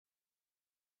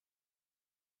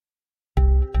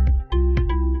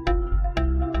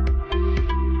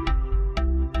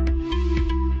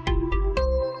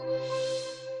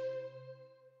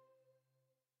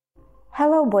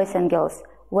Hello, boys and girls.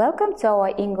 Welcome to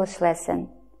our English lesson.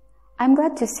 I'm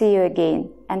glad to see you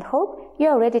again and hope you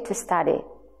are ready to study.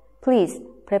 Please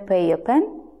prepare your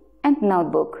pen and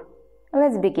notebook.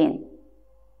 Let's begin.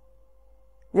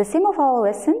 The theme of our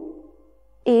lesson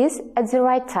is at the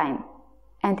right time.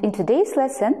 And in today's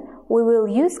lesson, we will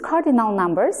use cardinal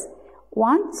numbers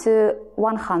 1 to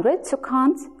 100 to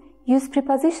count, use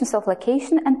prepositions of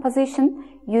location and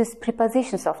position, use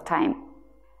prepositions of time.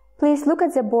 Please look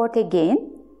at the board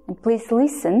again and please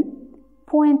listen,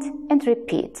 point and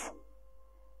repeat.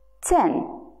 10,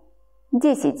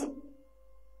 10,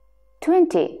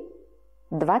 20,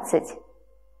 20,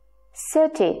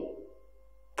 30,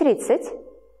 30,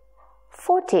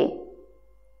 40,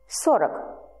 40,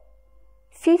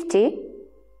 50,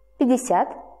 50,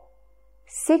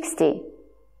 60,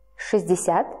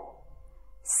 60,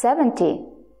 70,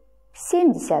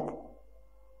 70,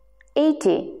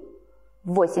 80,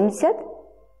 80,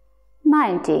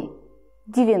 90,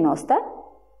 90,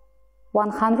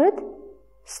 100,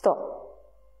 100.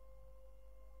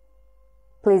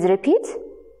 Please repeat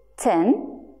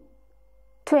 10,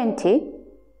 20,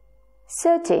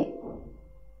 30,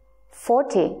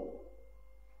 40,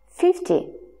 50,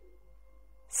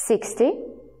 60,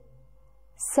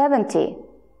 70,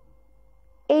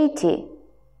 80,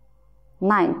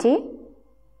 90,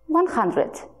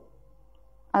 100.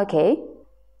 Okay,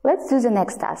 let's do the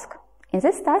next task. In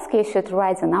this task, you should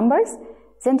write the numbers,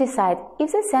 then decide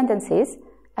if the sentences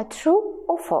are true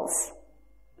or false.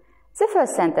 The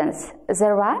first sentence,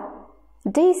 there are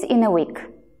days in a week.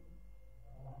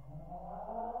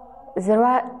 There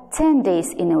are 10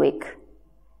 days in a week.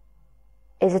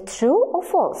 Is it true or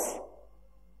false?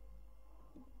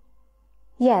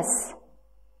 Yes,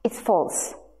 it's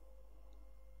false.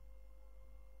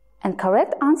 And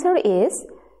correct answer is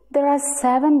there are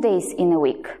 7 days in a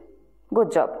week.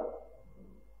 Good job.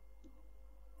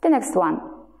 The next one.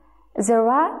 There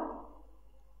are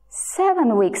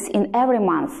 7 weeks in every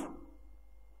month.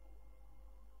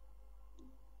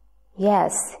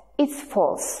 Yes, it's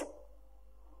false.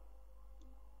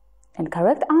 And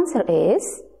correct answer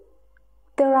is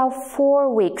there are 4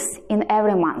 weeks in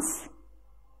every month.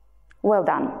 Well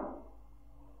done.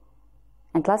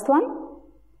 And last one.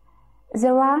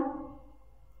 There are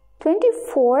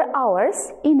 24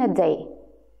 hours in a day.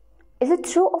 Is it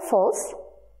true or false?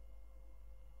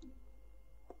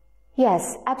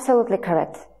 Yes, absolutely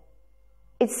correct.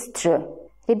 It's true.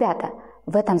 Ребята,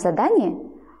 в этом задании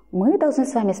мы должны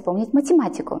с вами вспомнить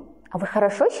математику. А вы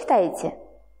хорошо считаете?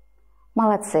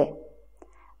 Молодцы.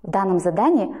 В данном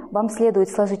задании вам следует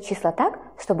сложить числа так,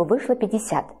 чтобы вышло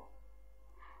 50.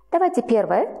 Давайте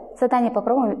первое задание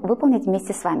попробуем выполнить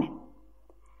вместе с вами.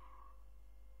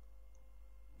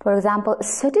 For example,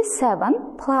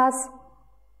 37 plus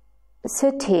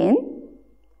 13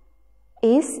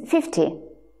 is 50.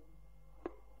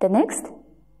 The next?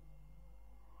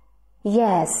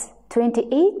 Yes,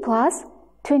 28 plus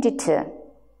 22.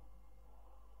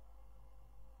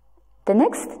 The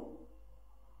next?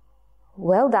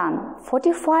 Well done.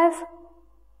 45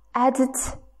 added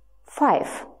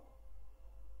 5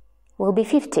 will be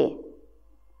 50.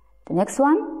 The next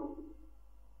one?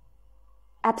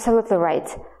 Absolutely right.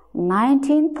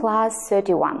 19 plus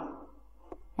 31.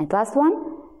 And last one?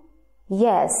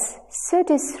 Yes,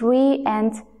 33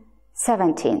 and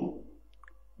 17.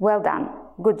 Well done.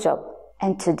 Good job.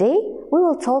 And today we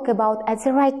will talk about at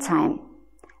the right time.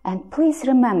 And please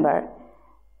remember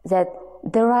that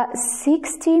there are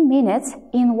 60 minutes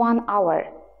in 1 hour.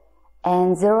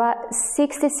 And there are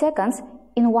 60 seconds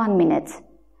in 1 minute.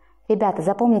 Ребята,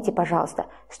 запомните, пожалуйста,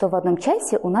 что в одном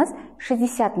часе у нас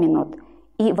 60 минут.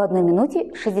 И в одной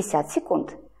минуте 60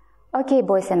 секунд. Okay,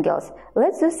 boys and girls,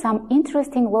 let's do some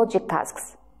interesting logic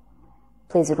tasks.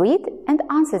 Please read and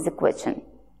answer the question.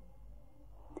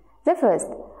 The first,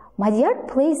 Madhyar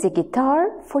plays the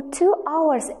guitar for 2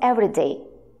 hours every day.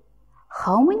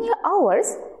 How many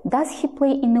hours does he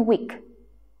play in a week?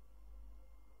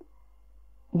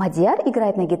 Мадьяр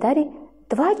играет на гитаре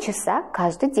 2 часа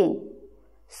каждый день.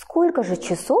 Сколько же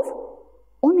часов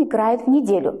он играет в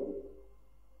неделю?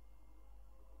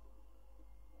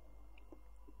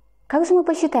 Как же мы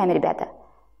посчитаем, ребята?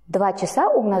 2 часа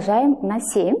умножаем на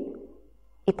 7,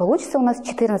 и получится у нас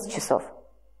 14 часов.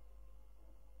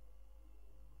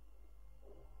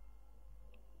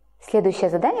 Следующее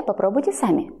задание попробуйте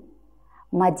сами.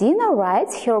 Madina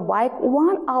rides her bike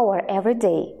 1 hour every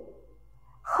day.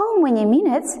 How many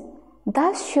minutes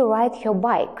does she ride her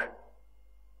bike?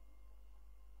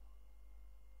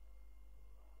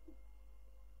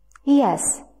 Yes,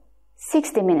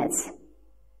 60 minutes.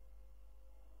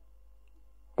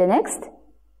 The next,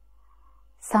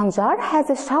 Sanjar has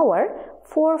a shower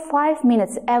for 5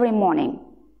 minutes every morning.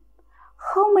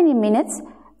 How many minutes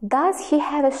does he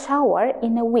have a shower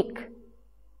in a week?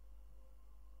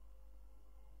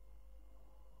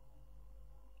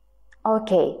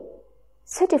 Okay,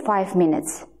 35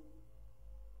 minutes.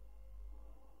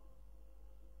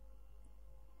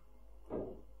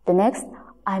 The next,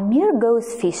 Amir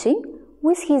goes fishing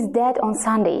with his dad on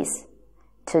Sundays.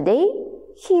 Today,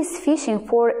 he is fishing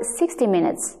for 60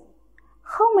 minutes.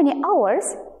 How many hours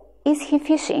is he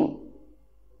fishing?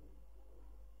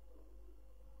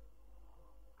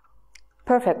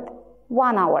 Perfect.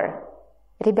 1 hour.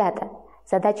 Ребята,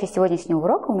 задачей сегодняшнего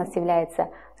урока у нас является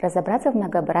разобраться в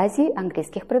многообразии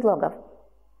английских предлогов.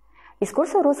 Из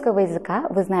курса русского языка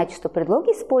вы знаете, что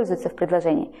предлоги используются в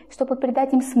предложении, чтобы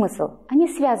придать им смысл. Они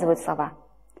связывают слова.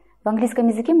 В английском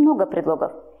языке много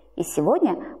предлогов. И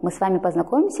сегодня мы с вами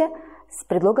познакомимся с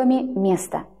предлогами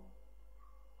места.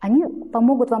 Они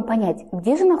помогут вам понять,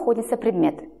 где же находится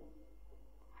предмет.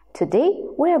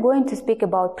 Today we are going to speak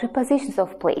about prepositions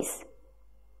of place.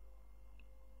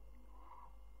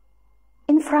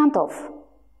 In front of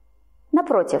 –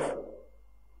 напротив.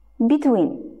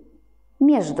 Between –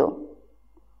 между.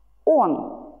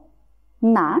 On –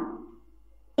 на.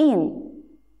 In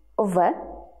 – в.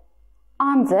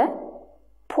 Under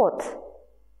 – под.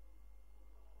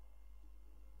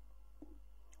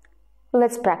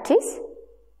 Let's practice.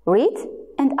 Read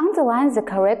and underline the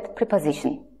correct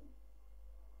preposition.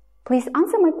 Please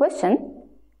answer my question.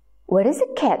 Where is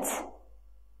the cat?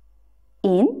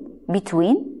 In,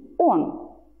 between, on.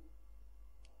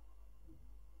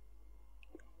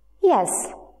 Yes,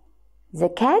 the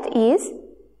cat is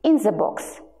in the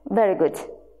box. Very good.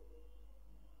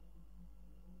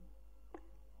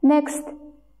 Next,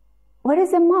 where is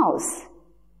the mouse?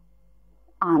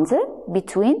 Under,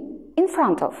 between, in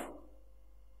front of.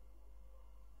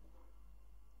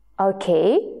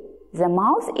 Okay, the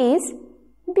mouse is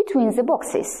between the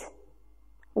boxes.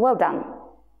 Well done.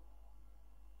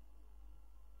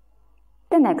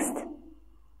 The next,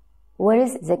 where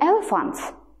is the elephant?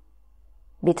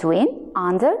 Between,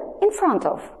 under, in front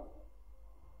of.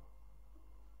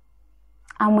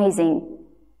 Amazing.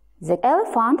 The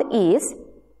elephant is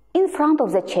in front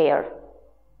of the chair.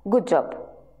 Good job.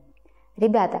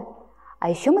 Ребята,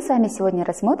 а еще мы с вами сегодня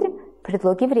рассмотрим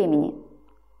предлоги времени.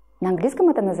 На английском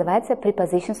это называется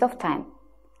prepositions of time.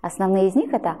 Основные из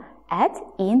них это at,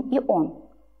 in и on.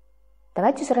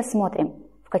 Давайте же рассмотрим,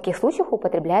 в каких случаях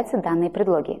употребляются данные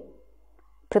предлоги.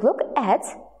 Предлог at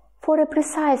for a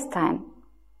precise time.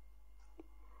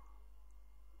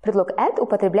 Предлог at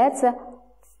употребляется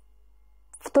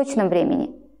в точном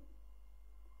времени.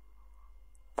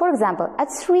 For example, at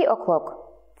 3 o'clock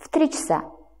 – в 3 часа.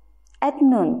 At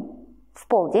noon – в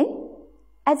полдень.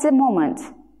 At the moment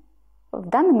 – в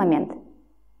данный момент.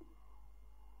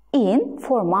 In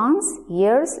for months,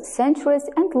 years, centuries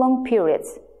and long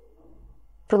periods.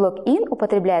 Предлог in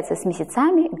употребляется с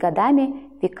месяцами, годами,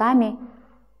 веками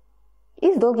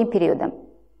и с долгим периодом.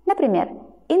 Например,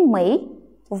 in May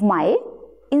 – в мае,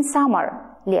 in summer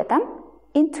 – летом,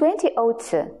 in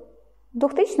 2002 – в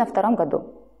 2002 году.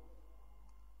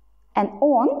 And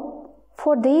on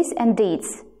for days and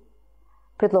dates.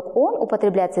 Предлог on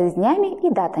употребляется с днями и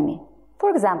датами.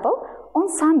 For example, on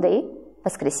Sunday –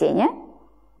 воскресенье,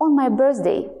 on my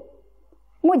birthday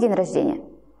 – мой день рождения.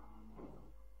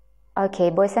 Okay,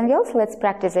 boys and girls, let's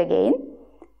practice again.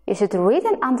 You should read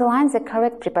and underline the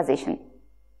correct preposition.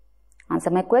 Answer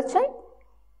my question.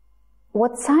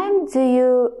 What time do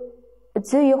you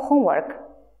do your homework?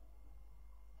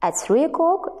 At 3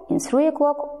 o'clock, in 3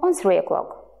 o'clock, on 3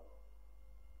 o'clock.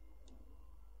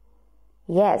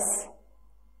 Yes,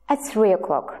 at 3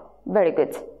 o'clock. Very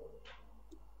good.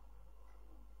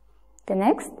 The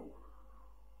next.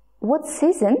 What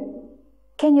season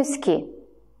can you ski?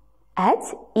 At,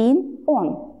 in,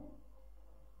 on.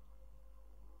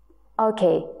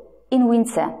 Okay, in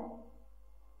winter.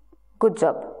 Good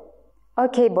job.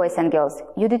 Okay, boys and girls,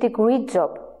 you did a great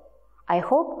job. I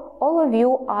hope all of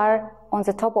you are on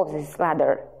the top of this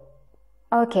ladder.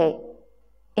 Okay,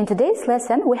 in today's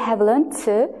lesson we have learned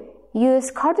to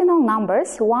use cardinal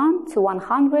numbers 1 to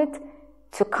 100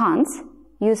 to count,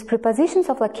 use prepositions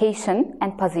of location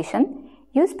and position,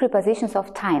 use prepositions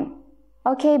of time.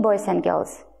 Okay, boys and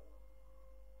girls.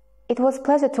 It was a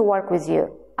pleasure to work with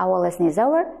you. Our lesson is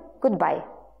over. Goodbye.